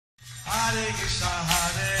Krishna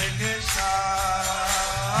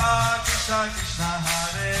Krishna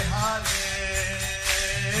Hare Hare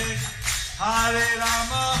Hare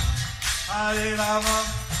Rama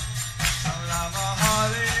Rama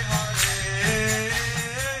Hare Hare.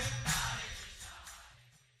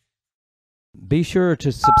 Be sure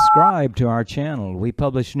to subscribe to our channel. We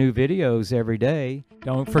publish new videos every day.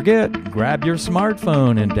 Don't forget, grab your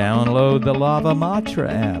smartphone and download the Lava Matra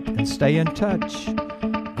app and stay in touch.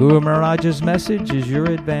 Guru Maharaj's message is your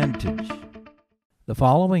advantage. The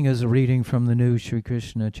following is a reading from the new Sri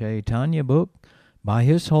Krishna Caitanya book by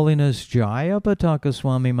His Holiness Jayapataka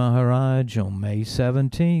Swami Maharaj on May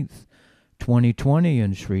 17th, 2020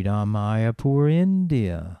 in Sri Mayapur,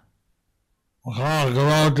 India.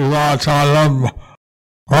 Bhagavativachalam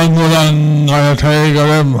Vangulan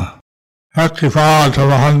Gayategarim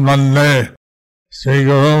Hakifatavan Vande Sri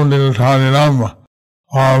Guru Nilthaninam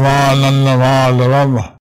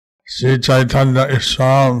Arvanandamadaram Sri Caitanya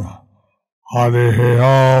Islam Harihi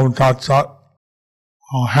Om Tat Sat.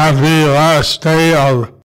 Happy last day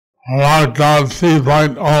of Lockdown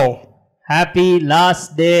 3.0. Happy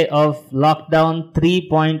last day of Lockdown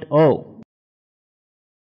 3.0.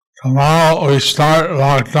 Tomorrow we start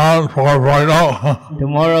Lockdown 4.0.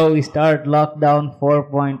 Tomorrow we start Lockdown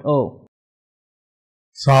 4.0.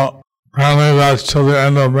 So apparently that's till the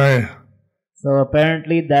end of May. So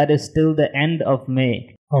apparently that is till the end of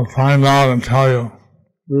May. I'll find out and tell you.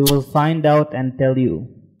 We will find out and tell you.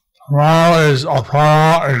 Tomorrow is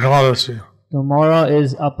Apara Ekadashi. Tomorrow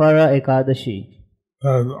is Apara Ekadashi.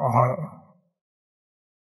 The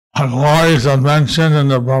glories are mentioned in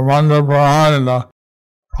the Brahmanda Purana and the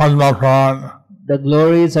Padma Purana. The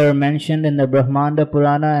glories are mentioned in the Brahmanda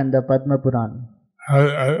Purana and the Padma Purana.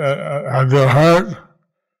 Have you heard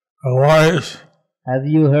the glories? Have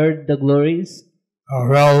you heard the glories?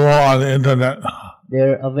 Available on the internet.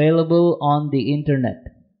 They're available on the internet.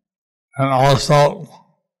 And also,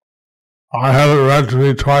 I had it read to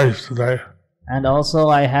me twice today. And also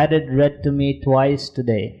I had it read to me twice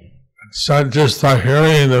today. It said just by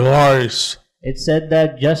hearing the glories. It said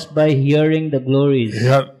that just by hearing the glories, you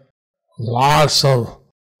get lots of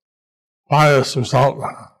pious result.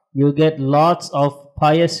 You get lots of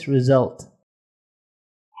pious result.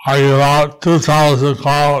 I give out 2,000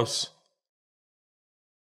 cows.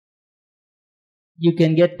 You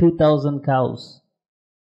can get 2,000 cows.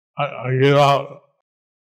 I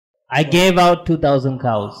gave out 2,000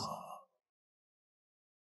 cows.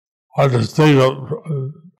 I just think of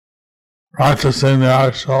practicing the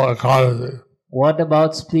actual ecology. What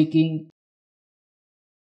about speaking?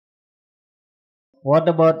 What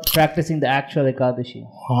about practicing the actual Ekadashi?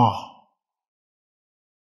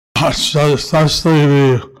 Especially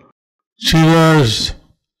the cheaters,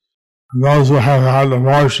 those who have had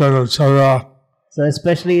abortion, etc. So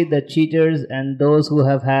especially the cheaters and those who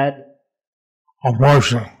have had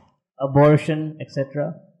abortion,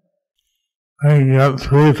 etc. They can get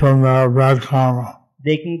freed from their bad karma.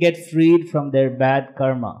 They can get freed from their bad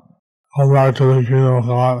karma. Go back to the kingdom of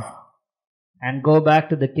God. And go back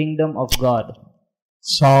to the kingdom of God.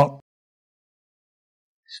 So,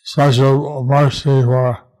 special mercy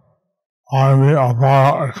for following the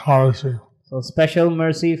Apara Ekadashi. So special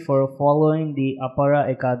mercy for following the Apara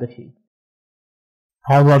Ekadashi.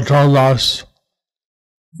 Prabhupada told us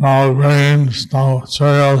no grains, no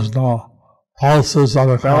cereals, no pulses on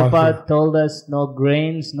Ekadashi. Prabhupada told us no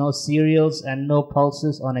grains, no cereals, and no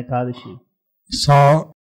pulses on Ekadashi.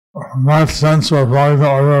 So, in that sense, we're following the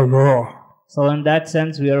order of Guru. So, in that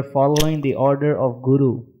sense, we are following the order of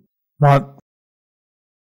Guru. But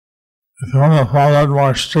if you want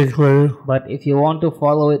to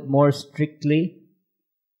follow it more strictly,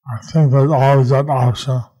 I think there's always that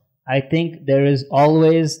option. I think there is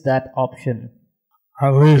always that option.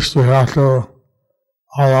 At least we have to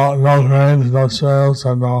follow no grains, no cereals,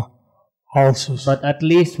 and no pulses. But at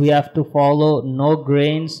least we have to follow no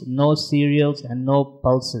grains, no cereals, and no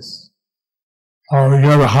pulses. So we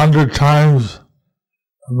get 100 times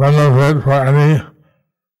the benefit for any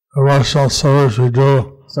devotional service we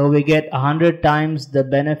do. So we get 100 times the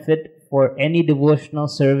benefit for any devotional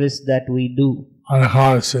service that we do. On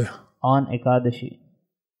Ekadashi. On Ekadashi.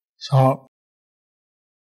 So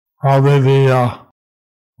probably the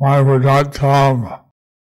Mayapur.com.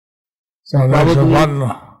 So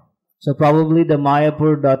probably the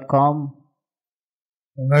Mayapur.com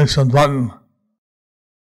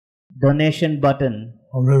donation button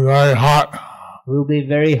will be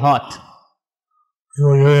very hot. You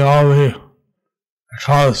will get all the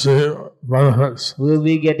Ekadashi benefits. We will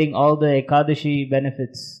be getting all the Ekadashi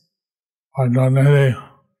benefits by donating.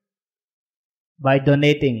 By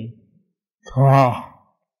donating. Tomorrow.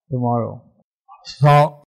 tomorrow.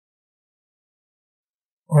 So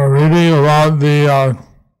we're reading about the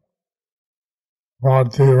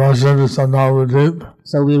residents of Navadvipa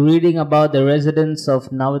So we're reading about the residents of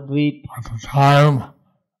Navadvipa at the time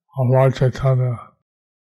of Lord Caitanya.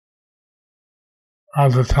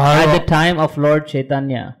 At the time of Lord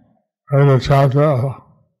Caitanya, of the chapter,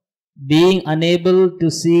 being unable to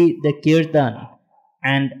see the Kirtan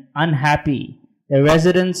and unhappy, the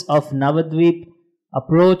residents of Navadvipa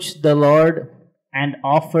approach the Lord and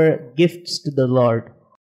offer gifts to the Lord.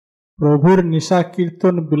 প্রভুর নিশা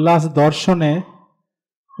কীর্তন বিলাস দর্শনে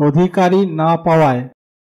অধিকারী না পাওয়ায়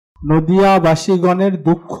নদিয়াবাসীগণের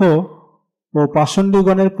দুঃখ ও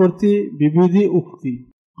পাষণ্ডীগণের প্রতি বিবিধ উক্তি।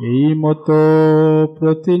 এই মতো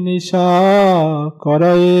প্রতিনিশা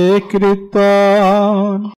করয়ে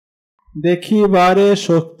কীর্তন দেখিবারে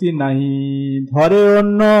শক্তি নাহি ধরে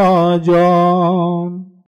অন্য জন।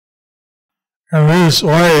 in this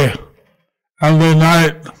way, every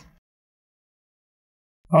night,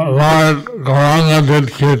 Lord Gauranga did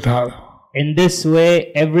kirtan. In this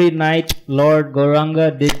way, every night Lord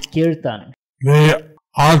Gauranga did Kirtan. The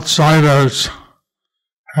outsiders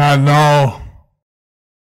had no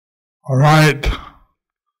right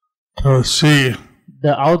to see.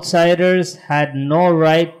 The outsiders had no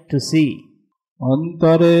right to see.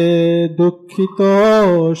 অন্তরে দুঃখিত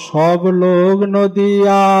সব লোক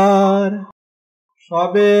নদিয়ার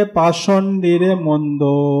সবে পাষণ্ডীরে মন্দ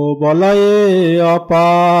বলয়ে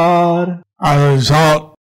অপার। As a result,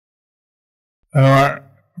 they were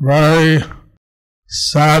very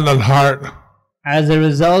sad at heart. As a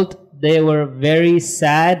result, they were very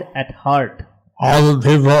sad at heart. All the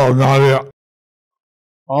people of Nadia,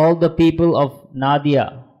 All the people of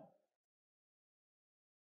Nadia,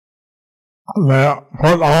 they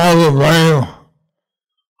put all the blame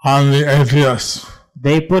on the atheists,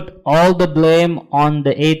 they put all the blame on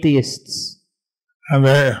the atheists, and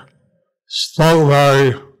they spoke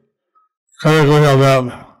very critically of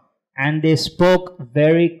them. and they spoke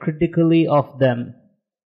very critically of them.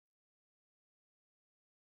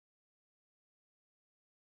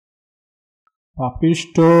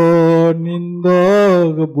 পাপিষ্ঠ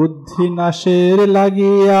নিন্দক বুদ্ধি নাশের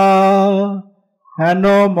লাগিয়া হেন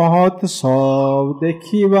মহৎ সব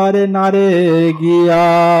দেখিবারে নারে গিয়া।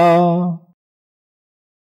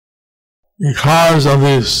 Because of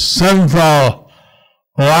these sinful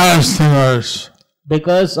blasphemers,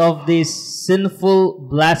 Because of these sinful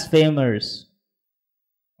blasphemers,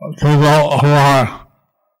 people who have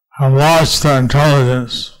lost their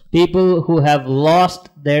intelligence, people who have lost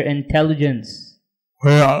their intelligence,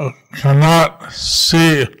 we cannot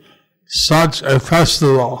see such a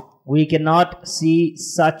festival. we cannot see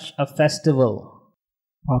such a festival.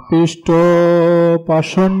 পাপিষ্ঠ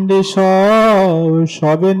পাষণ্ডী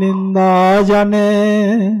সবে নিন্দা জানে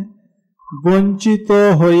বঞ্চিত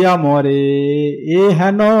হইয়া মরে এ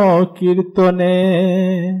হেন কীর্তনে।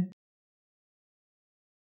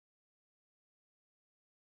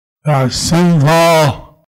 The sinful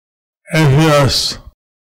atheists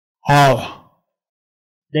all.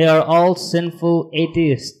 They are all sinful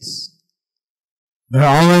atheists. They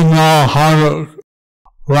only know how to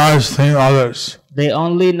blaspheme others. They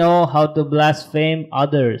only know how to blaspheme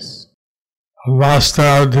others. Thus they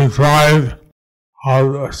are deprived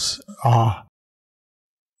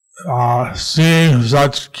of seeing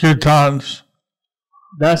such kirtans,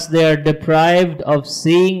 Thus they are deprived of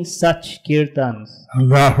seeing such kirtans,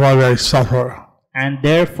 and therefore they suffer. and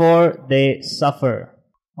therefore they suffer.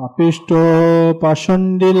 পাপিষ্ঠ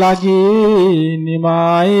পাষণ্ডী লাগি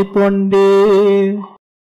নিমাই পণ্ডিত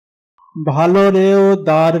ভালো রেও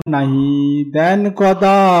দ্বার নাহি দেন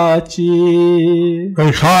কদাচি।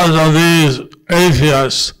 Because of these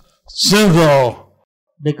atheists, sinful,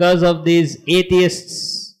 Because of these atheists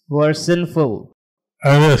who are sinful,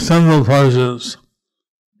 and the sinful persons,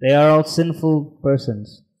 they are all sinful persons.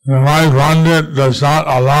 the right Pandit does not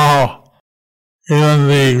allow even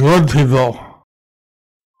the good people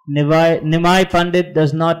Nimai Pandit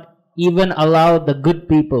does not even allow the good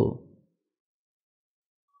people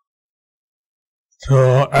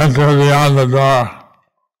to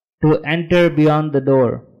enter beyond the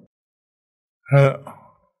door.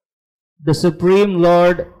 The Supreme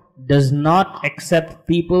Lord does not accept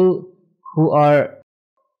people who are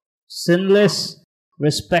sinless,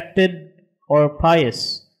 respected, or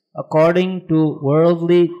pious according to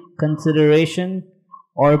worldly consideration,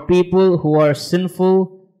 or people who are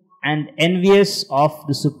sinful and envious of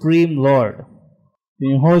the Supreme Lord.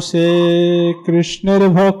 সিংহ সে কৃষ্ণের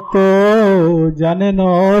ভক্ত জানেন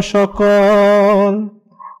সকল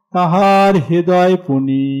তাহার হৃদয়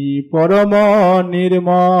পুনি পরম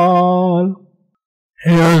নির্মল।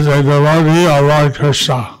 He is a devotee of Lord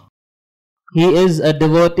Krishna. He is a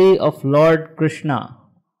devotee of Lord Krishna.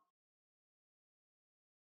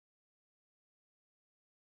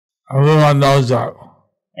 Everyone knows that.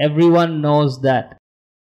 Everyone knows that.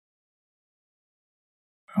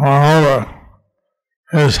 Moreover,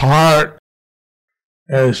 his heart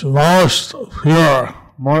is most pure.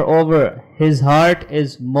 Moreover, his heart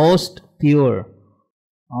is most pure.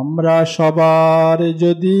 আমরা সবার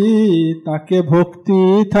যদি তাকে ভক্তি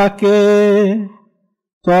থাকে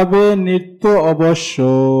তবে নিত্য অবশ্য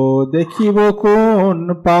দেখিব কোন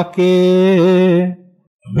পাকে।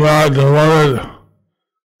 We are devoted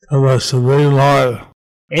to the Supreme Lord.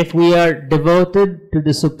 If we are devoted to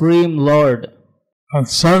the Supreme Lord, And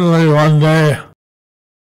certainly one day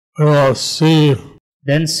we will see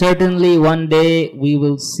then certainly one day we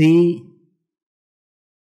will see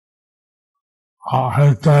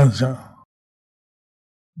his dancing.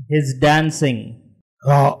 his dancing.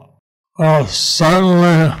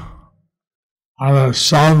 Certainly under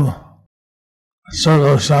some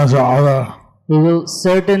circumstance or other, We will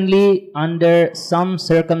certainly, under some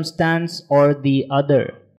circumstance or the other,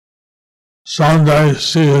 someday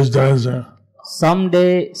see his dancing.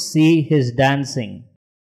 someday see his dancing.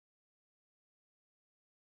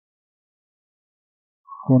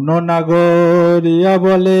 কোন নাগরিয়া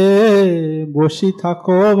বলে বসি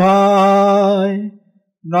থাকো ভাই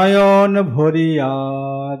নয়ন ভরিয়া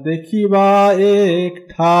দেখিবা এক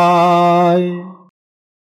ঠাই।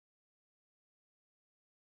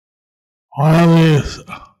 One of these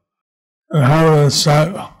inhabitants said,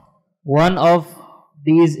 One of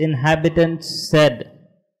these inhabitants said,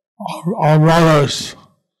 "Oh brothers,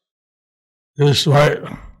 just wait.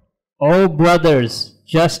 "Oh brothers,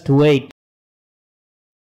 just wait.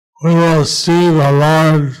 We will see the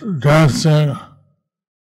Lord dancing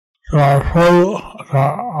to our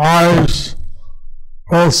eyes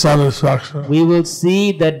full satisfaction." We will see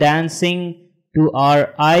the dancing to our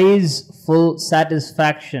eyes' full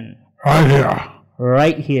satisfaction Right here.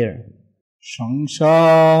 right here.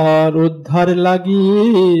 সংসার উদ্ধার লাগি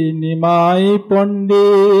নিমাই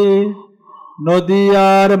পণ্ডিত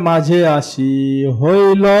নদিয়ার মাঝে আসি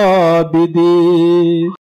হইল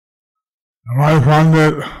বিদিত। My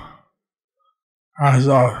Pandit has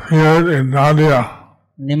appeared in Nadia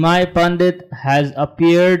Nimai Pandit has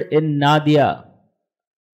appeared in Nadia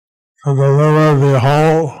to deliver the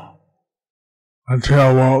whole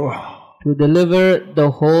material world. to deliver the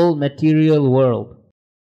whole material world.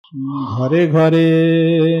 ঘরে ঘরে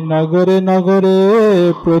নগরে নগরে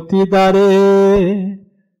প্রতিদারে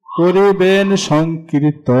করিবেন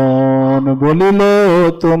সংকীর্তন বলিল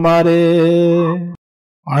তোমারে।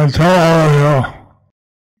 I tell all of you,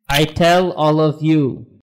 I tell all of you,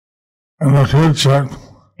 in the future,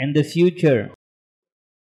 in the future,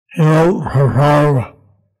 he will perform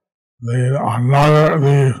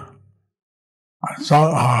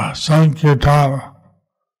the Sankirtan.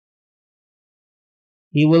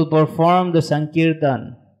 he will perform the Sankirtan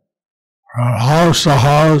From house to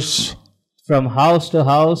house, from house to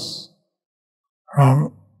house, from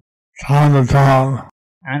town to town.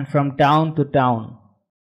 and from town to town.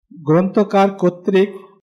 গ্রন্থকার কর্তৃক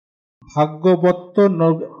ভাগ্যবত্ত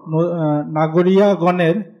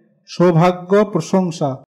নাগরিয়াগণের সৌভাগ্য প্রশংসা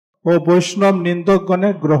ও বৈষ্ণব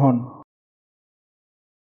নিন্দকগণের গ্রহণ।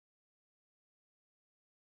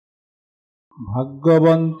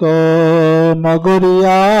 ভাগ্যবন্ত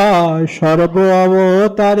নগরিয়া সর্ব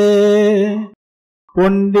অবতারে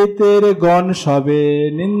পণ্ডিতের গণ সবে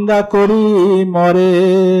নিন্দা করি মরে।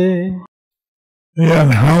 The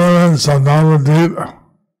inhabitants of Navadvipa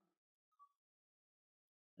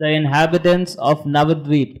The inhabitants of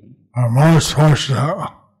Navadvipa are most fortunate.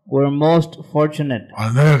 were most fortunate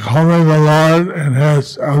When they accompany the Lord in his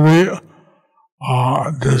every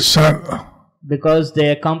descent. because they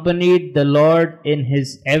accompanied the Lord in his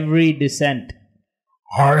every descent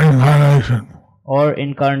Or incarnation. or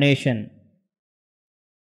incarnation.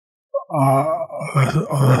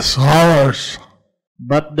 The scholars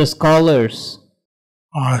But the scholars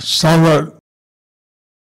suffered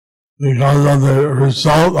because of the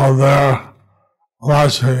result of their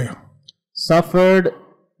blasphemy. suffered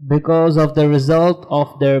because of the result of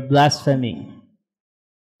their blasphemy.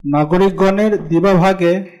 নাগরিকগণের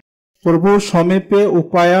দিবাভাগে প্রভু সমীপে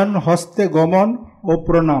উপায়ন হস্তে গমন ও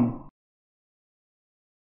প্রণাম।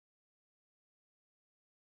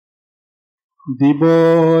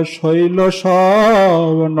 দিবস হইল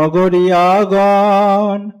সব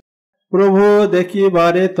নগরিয়াগণ প্রভু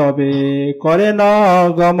দেখিবারে তবে করে না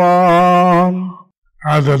গমন।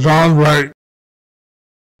 At the dawnbreak,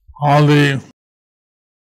 early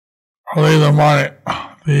in the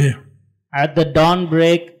morning, At the dawn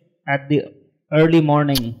break, at the early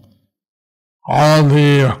morning, all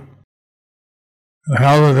the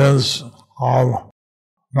inhabitants of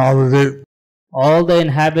Navadvipa all the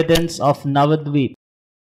inhabitants of Navadvip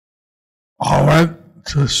went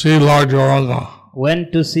to see Lord Gauranga.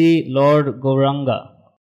 went to see Lord Gauranga.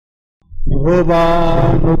 ভোবা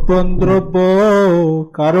নূতন দ্রব্য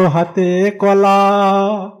কারো হাতে কলা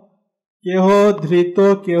কেহ ধৃত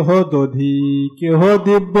কেহ দধি কেহ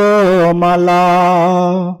দিব্য মালা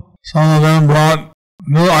Some of them brought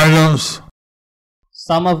new items.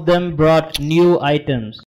 Some of them brought new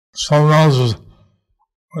items. Someone else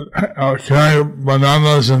was carrying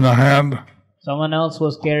bananas in the hand. Someone else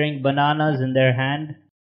was carrying bananas in their hand.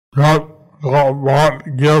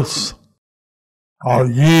 Brought gifts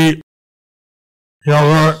of ghee,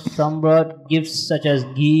 yogurt. Some brought gifts such as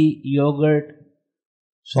ghee, yogurt.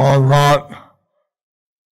 Someone brought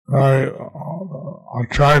very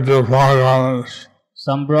attractive flower garlands.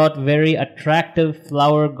 Some brought very attractive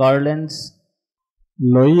flower garlands.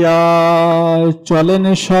 লইয়া চলেন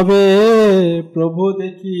সবে প্রভু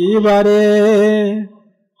দেখিবারে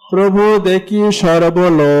প্রভু দেখি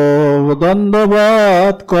সর্বলোক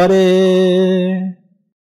দণ্ডবত করে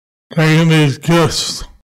Taking these gifts,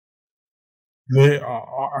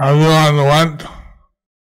 everyone went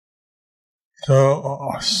to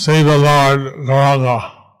see the Lord Gauranga.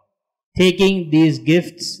 Taking these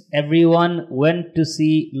gifts, everyone went to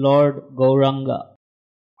see Lord Gauranga.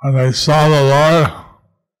 When they saw the Lord,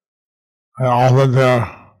 they offered their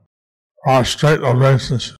prostrate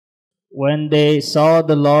obeisances When they saw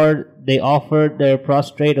the Lord, they offered their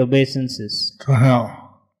prostrate obeisances to Him.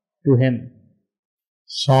 to Him.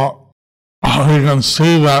 So we can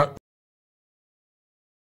see that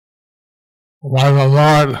by the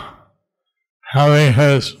Lord having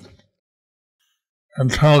His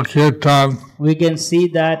internal kirtan, We can see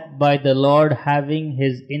that by the Lord having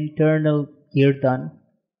His internal kirtan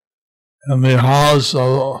in the house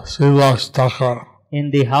of Srivas Thakur,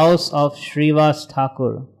 in the house of Srivas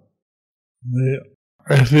Thakur. the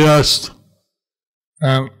atheist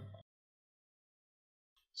and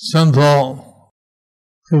sinful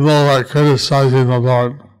people are criticizing the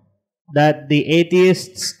Lord. That the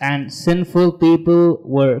atheists and sinful people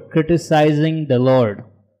were criticizing the Lord.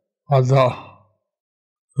 But the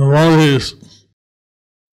devotees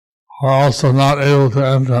are also not able to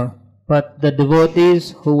enter. But the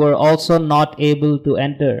devotees who were also not able to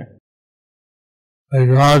enter, They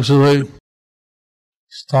gradually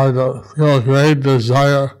start to feel a great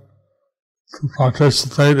desire to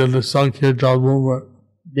participate in the Sankirtan movement.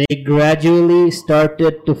 they gradually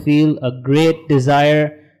started to feel a great desire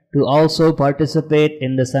to also participate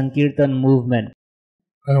in the Sankirtan movement.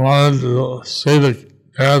 They wanted to see the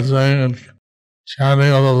dancing and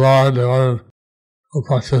chanting of the Lord. They wanted to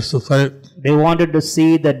participate. They wanted to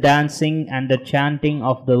see the dancing and the chanting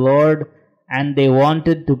of the Lord, and they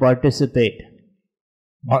wanted to participate.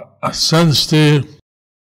 But since the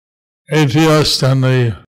atheists and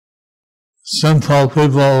the sinful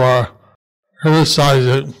people were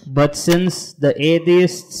criticizing, But since the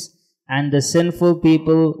atheists and the sinful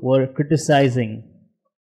people were criticizing,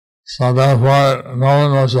 so therefore no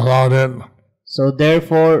one was allowed in so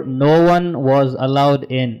therefore no one was allowed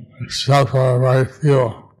in except for a very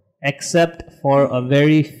few except for a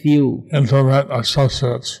very few intimate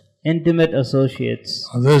associates. intimate associates.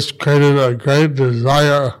 And this created a great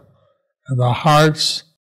desire in the hearts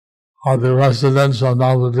of the residents of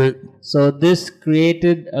Navadvipa. So this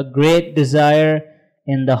created a great desire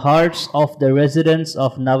in the hearts of the residents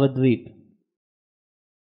of Navadvip.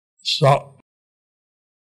 So,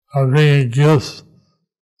 bringing gifts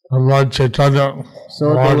to Lord Caitanya, So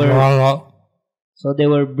Lord they were- Gauranga, So they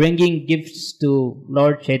were bringing gifts to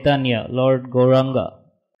Lord Caitanya, Lord Gauranga,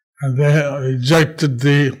 and they rejected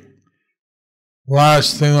the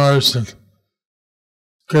blasphemers and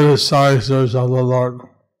criticizers of the Lord.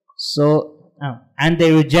 And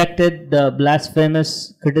they rejected the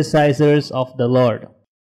blasphemous criticizers of the Lord.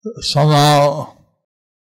 Somehow,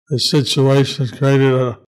 the situation created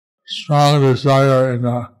a strong desire in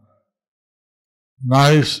the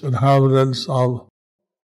nice inhabitants of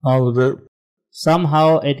Navadvipa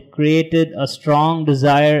Somehow it created a strong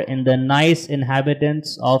desire in the nice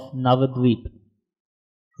inhabitants of Navadvip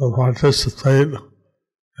to participate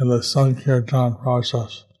in the Sankirtan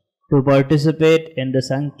process. to participate in the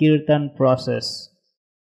Sankirtan process.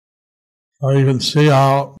 So you can see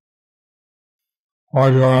how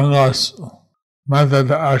Lord Gauranga's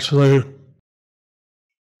method actually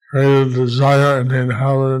created desire in the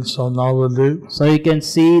inhabitants of Navadvipa. So you can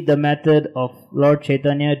see the method of Lord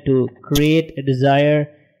Caitanya to create a desire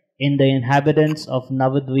in the inhabitants of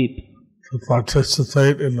Navadvip to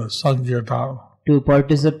participate in the Sankirtan. To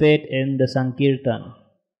participate in the Sankirtan.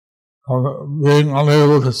 Being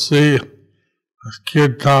unable to see the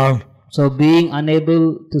Kirtan, So being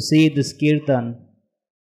unable to see this Kirtan,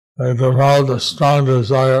 they developed a strong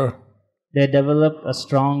desire. they developed a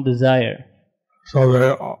strong desire. So they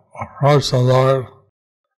approached the Lord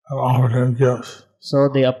and offered him gifts. So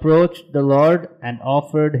they approached the Lord and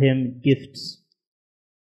offered him gifts.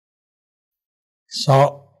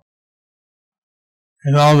 So,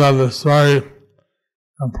 you know that it's very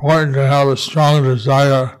important to have a strong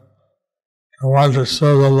desire to want to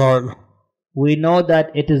serve the Lord. We know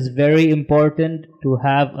that it is very important to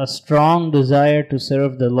have a strong desire to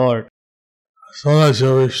serve the Lord. As soon as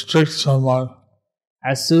you restrict someone,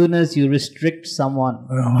 As soon as you restrict someone,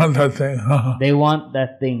 they want that thing. they want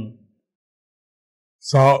that thing.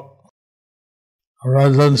 So,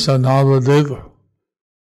 residents in Navadvipa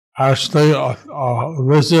actually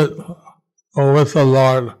visit go with the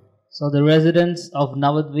Lord So the residents of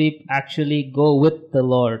Navadvip actually go with the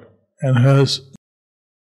Lord in His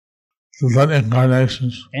different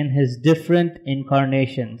incarnations. in his different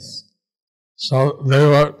incarnations. So they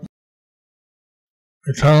were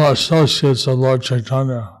eternal associates of Lord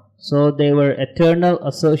Caitanya. So they were eternal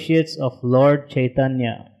associates of Lord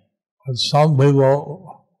Caitanya. But some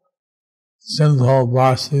people, sinful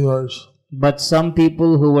blasphemers, But some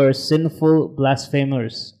people who were sinful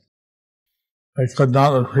blasphemers, they could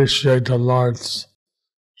not appreciate the Lord's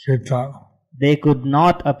Kirtan. they could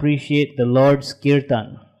not appreciate the Lord's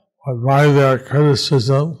Kirtan. But by their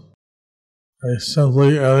criticism, they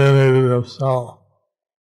simply alienated themselves.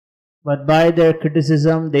 But by their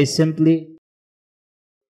criticism, they simply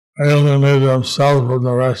Alienated themselves from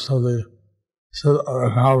the rest of the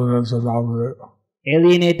inhabitants of Navadvipa.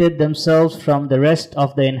 alienated themselves from the rest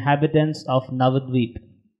of the inhabitants of Navadvip.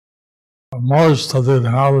 Most of the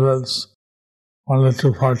inhabitants wanted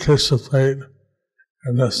to participate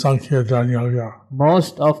in the Sankirtan Yajna.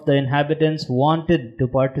 Most of the inhabitants wanted to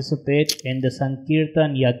participate in the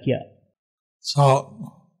Sankirtan Yajna. So,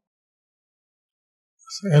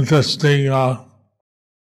 it's an interesting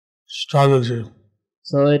strategy.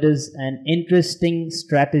 So it is an interesting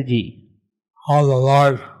strategy How the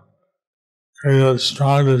Lord created a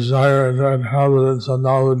strong desire in the inhabitants of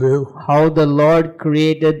Navadvipa how the Lord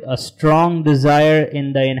created a strong desire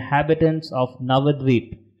in the inhabitants of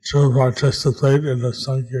Navadvip to participate in the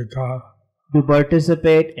Sankirtan. to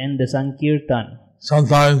participate in the Sankirtan.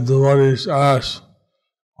 Sometimes devotees ask,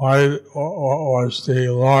 why was the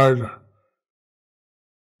Lord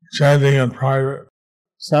chanting in private?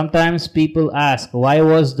 Sometimes people ask, why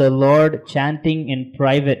was the Lord chanting in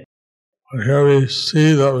private? But here we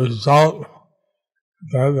see the result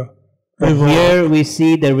that But here we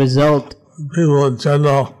see the result people in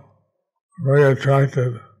general are very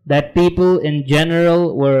attracted. that people in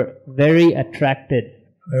general were very attracted.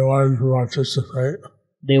 They wanted to participate.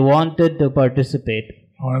 They wanted to participate.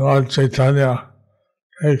 When Lord Caitanya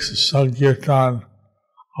takes the Sankirtan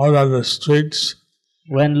out on the streets,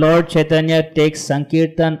 When Lord Chaitanya takes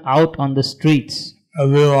Sankirtan out on the streets,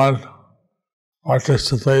 everyone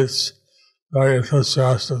participates very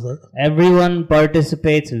enthusiastically. everyone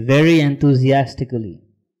participates very enthusiastically.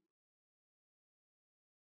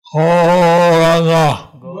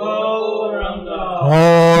 Gauranga, Gauranga,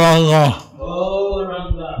 Gauranga,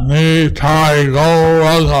 Gauranga, Nitai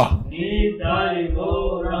Gauranga, Nitai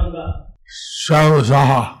Gauranga.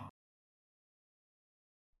 Shavasaha.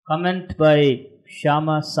 Comment by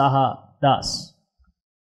Shama Saha Das.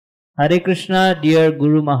 Hare Krishna, dear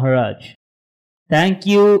Guru Maharaj. Thank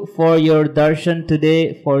you for your darshan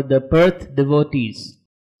today for the Perth devotees.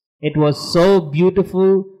 It was so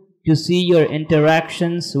beautiful to see your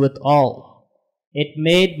interactions with all. It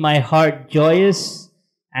made my heart joyous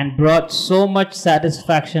and brought so much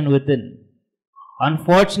satisfaction within.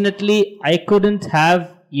 Unfortunately, I couldn't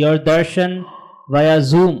have your darshan via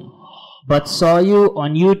Zoom, but saw you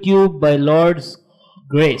on YouTube by Lord's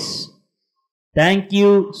grace. Thank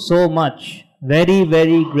you so much. Very,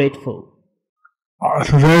 very grateful.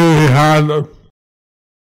 Today we had in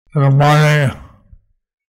the morning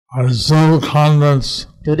a Zoom conference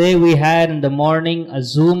Today we had in the morning a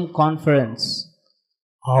Zoom conference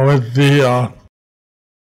with the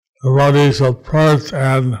devotees of Perth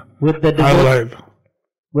and with the Adelaide.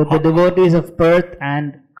 devotees of Perth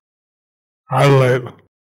and Adelaide,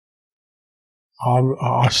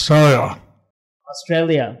 Australia.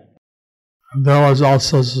 Australia. And there was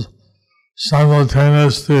also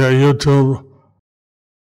simultaneously a YouTube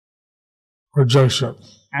projection.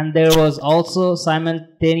 And there was also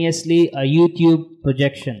simultaneously a YouTube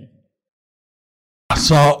projection.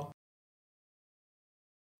 So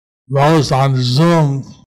those on Zoom,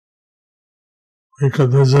 we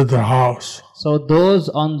could visit their house. So those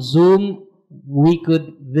on Zoom, we could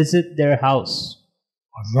visit their house.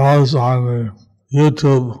 Those on the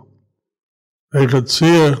YouTube, they could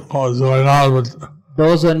see what was going on, but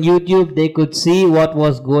Those on YouTube, they could see what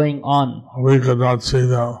was going on, we could not see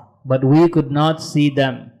them. but we could not see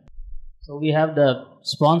them. So we have the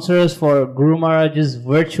sponsors for Guru Maharaj's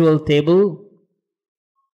virtual table.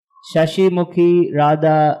 Shashimukhi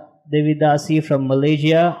Radha Devidasi from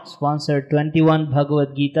Malaysia sponsored 21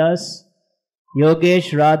 Bhagavad Gitas.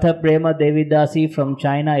 Yogesh Radha Prema Devidasi from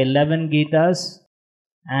China 11 Gitas.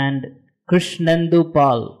 And Krishnendu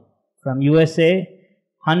Pal from USA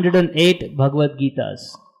 108 Bhagavad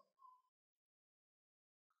Gitas.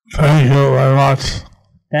 Thank you very much.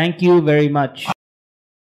 Thank you very much.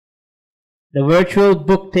 The virtual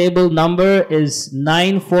book table number is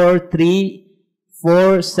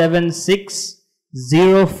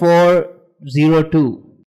 943-476-0402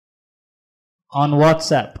 on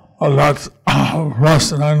WhatsApp. Oh, that's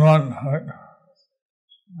 +91, right?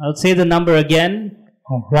 I'll say the number again.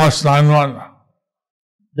 Oh, +91.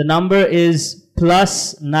 The number is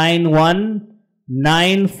 +91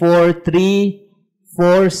 943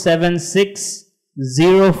 476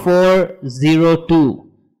 0402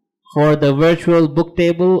 for the virtual book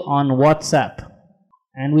table on WhatsApp.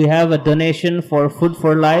 And we have a donation for Food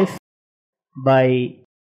for Life by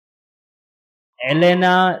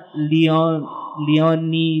Elena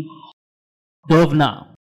Leonidovna.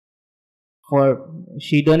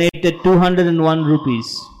 She donated 201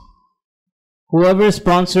 rupees. Whoever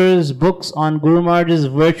sponsors books on Guru Maharaj's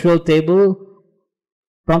virtual table,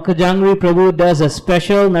 Pankajangri Prabhu does a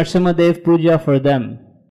special Narsimadev Puja for them.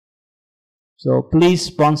 So please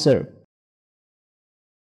sponsor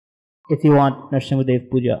if you want Narsimadev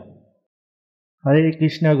Puja. Hare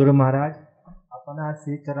Krishna Guru Maharaj, আপনার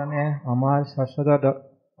শ্রী চরণে আমার শাশ্বত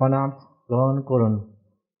প্রণাম গ্রহণ করুন।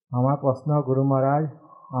 আমার প্রশ্ন গুরু মহারাজ,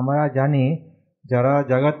 আমরা জানি যারা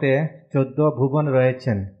জগতে 14 ভুবন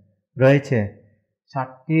রয়েছে,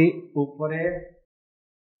 7টি উপরে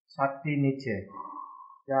 7টি নিচে।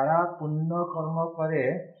 যারা পুণ্য কর্ম করে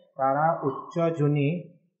তারা উচ্চ যোনি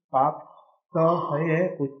প্রাপ্ত হয়ে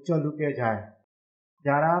উচ্চ লোকে যায়।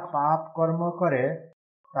 যারা পাপ কর্ম করে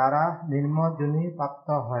তারা নিম্ন যোনি প্রাপ্ত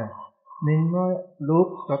হয়। নিম্ন লোক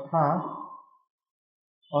তথা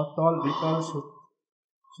অতল বিতল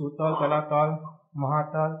সুতল তলাতল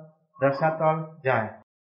মহাতল রসাতল যায়।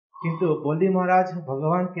 কিন্তু বলি মহারাজ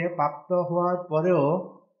ভগবানকে প্রাপ্ত হওয়ার পরেও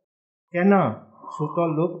কেন সুতল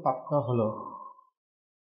লোক প্রাপ্ত হলো,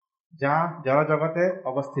 যা জড়জগতে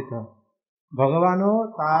অবস্থিত? ভগবানও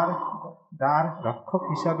তার দ্বার রক্ষক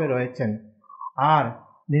হিসাবে রয়েছেন, আর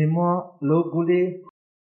নিম্ন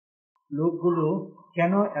লোকগুলো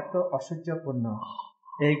কেন এত অসহ্যপূর্ণ?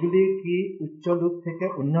 এইগুলি কি উচ্চ লোক থেকে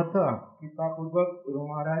উন্নত? কৃপাপূর্বক গুরু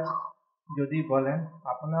মহারাজ যদি বলেন।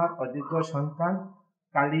 আপনার অযোগ্য সন্তান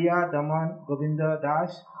কালিয়া দমন Govinda Das,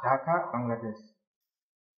 Dhaka, Bangladesh.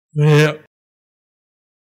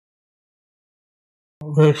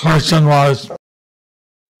 The question was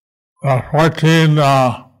 14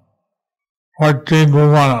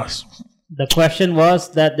 bhuvanas. The question was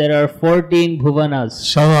that there are 14 bhuvanas.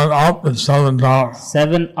 7 up and 7 down.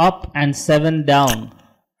 7 up and 7 down.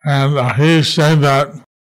 And he's saying that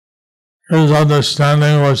his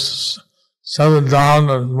understanding was 7 down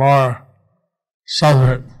and more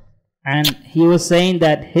suffering. And he was saying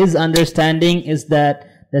that his understanding is that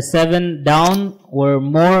the 7 down were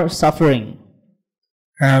more suffering.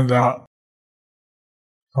 And the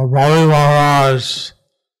Bali Maharaj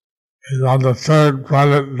is on the 3rd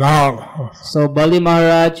planet down. So Bali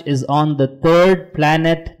Maharaj is on the 3rd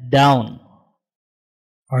planet down.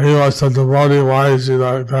 He was a devotee. Why is he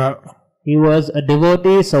like that? He was a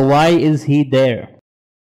devotee, so why is he there?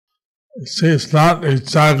 See, it's not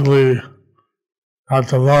exactly that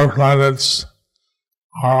the lower planets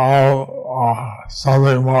are all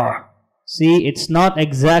suffering more. See, it's not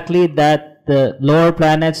exactly that the lower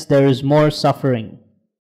planets there is more suffering.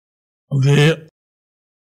 The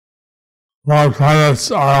lower planets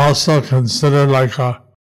are also considered like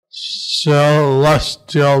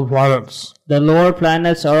celestial planets. The lower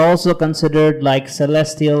planets are also considered like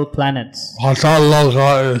celestial planets. Pataloka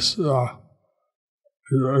is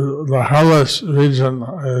the hellish region.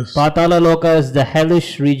 Patala Loka is the hellish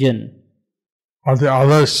region. But the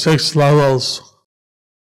other 6 levels,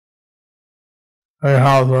 they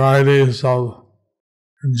have varieties of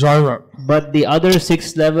enjoyment. But the other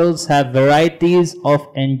 6 levels have varieties of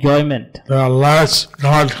enjoyment. They are less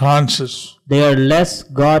God conscious. They are less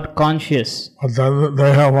God conscious. But then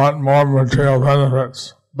they want more material benefits.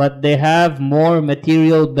 but they have more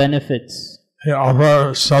material benefits. The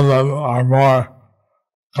upper seven are more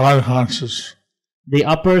God conscious. The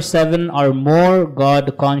upper seven are more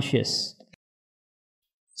God conscious.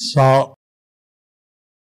 So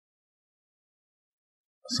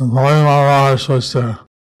Bali Maharaj was the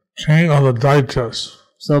king of the Daityas.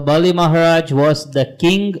 So Bali Maharaj was the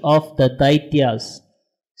king of the Daityas.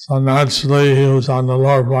 So naturally he was on the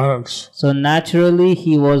lower planets. So naturally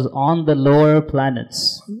he was on the lower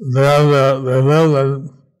planets. There they live in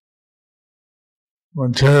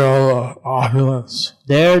material opulence.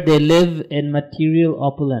 There they live in material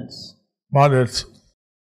opulence. But it's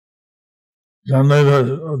generally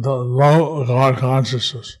the low God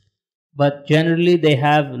consciousness. But generally they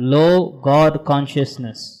have low God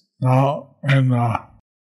consciousness. Now, in Bali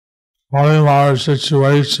Maharaj's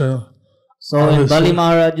situation, So in Bali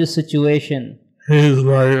Maharaj's situation, he is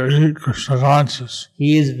very Krishna conscious.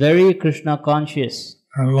 he is very Krishna conscious.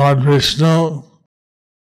 And Lord Vishnu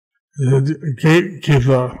is the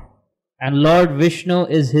gatekeeper, And Lord Vishnu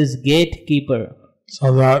is his gatekeeper,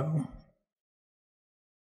 so that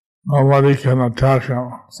nobody can attack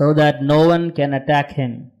him. so that no one can attack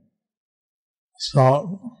him.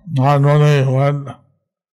 So not only went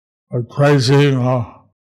praising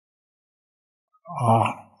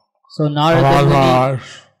So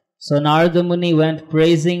Narada Muni went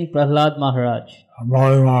praising Prahlad Maharaj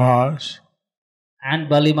Bali Maharaj, and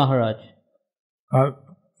Bali Maharaj, that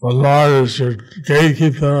the Lord is your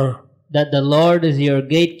gatekeeper. that the Lord is your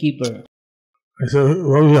gatekeeper. I said,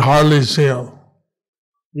 well, we hardly see him,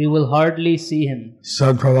 We will hardly see him,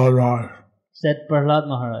 said Prahlad Maharaj. said Prahlad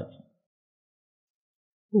Maharaj.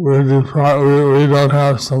 We don't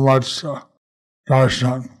have so much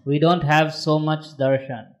darshan. We don't have so much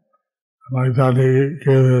darshan. Like that, he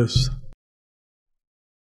gave his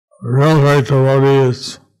real great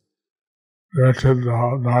devotees directed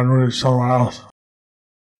Narada somewhere else.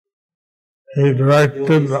 He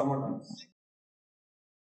directed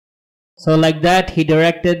So like that, he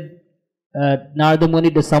directed Narada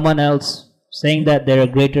Muni to someone else, saying that they're a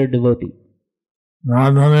greater devotee.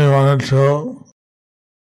 Narada Muni wanted to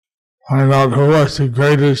find out who was the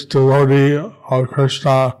greatest devotee of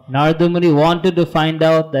Krishna Narada Muni wanted to find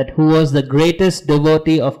out that who was the greatest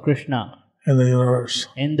devotee of Krishna in the universe.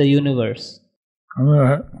 in the universe.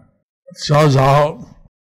 And it shows how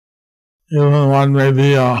even one may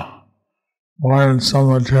be born in some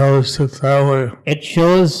materialistic family, It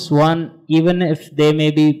shows one, even if they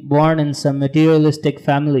may be born in some materialistic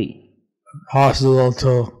family, possible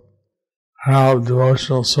to have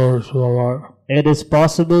devotional service for the Lord. it is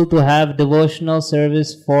possible to have devotional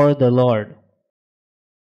service for the Lord.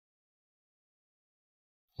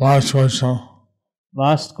 Last question.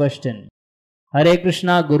 Last question. Hare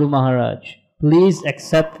Krishna Guru Maharaj, please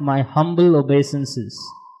accept my humble obeisances.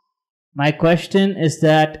 My question is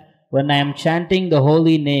that when I am chanting the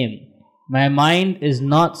holy name, my mind is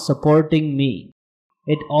not supporting me.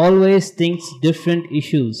 It always thinks different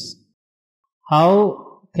issues.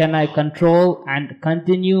 How can I control and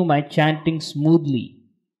continue my chanting smoothly?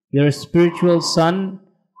 Your spiritual son,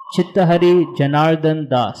 Chittahari Janardhan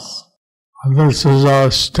Das. And this is a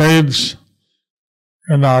stage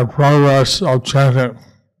in our progress of chanting.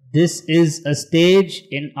 This is a stage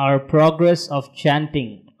in our progress of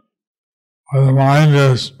chanting, Where the mind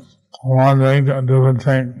is wandering to different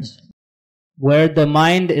things, where the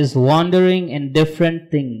mind is wandering in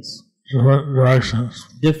different things, different directions.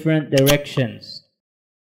 different directions.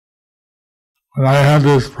 When I had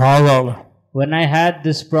this problem, When I had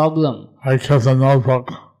this problem, I kept a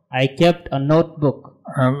notebook. I kept a notebook.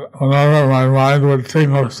 And whenever my mind would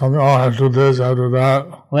think of something, oh, I have to do this, I have to do that,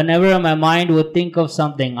 Whenever my mind would think of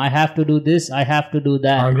something, I have to do this, I have to do I'd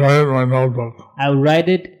that, write it in my notebook. I would write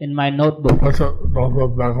it in my notebook Put the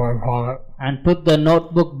notebook back in my pocket. and put the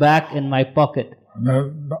notebook back in my pocket And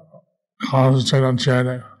then concentrate on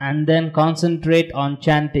chanting. and then concentrate on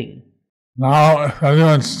chanting. Now, if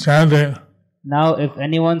anyone's chanting, Now, if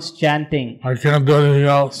anyone's chanting, I can't do anything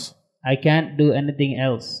else. I can't do anything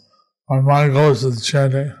else. My mind goes to the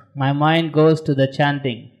chanting. My mind goes to the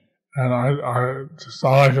chanting, And I just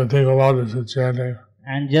all I can think about is the chanting.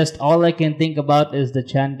 and just all I can think about is the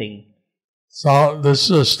chanting. So this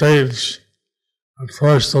is a stage. At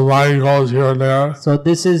first the mind goes here and there. So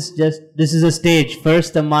this is a stage.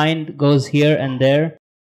 First the mind goes here and there,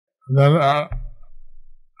 And then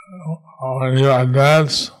when you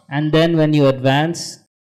advance, and then when you advance,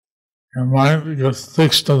 your mind gets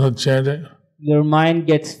fixed on the chanting. your mind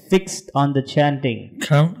gets fixed on the chanting.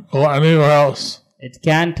 Can't go anywhere else. It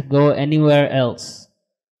can't go anywhere else.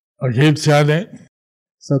 I keep chanting.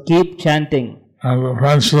 So keep chanting. and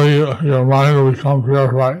eventually your mind will become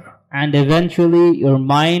purified. And eventually your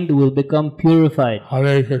mind will become purified.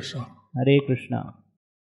 Hare Krishna. Hare Krishna.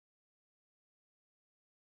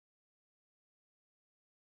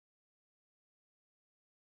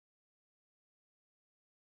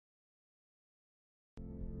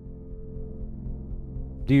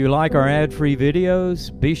 Do you like our ad-free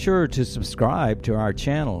videos? Be sure to subscribe to our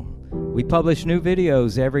channel. We publish new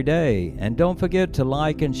videos every day, and don't forget to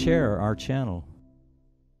like and share our channel.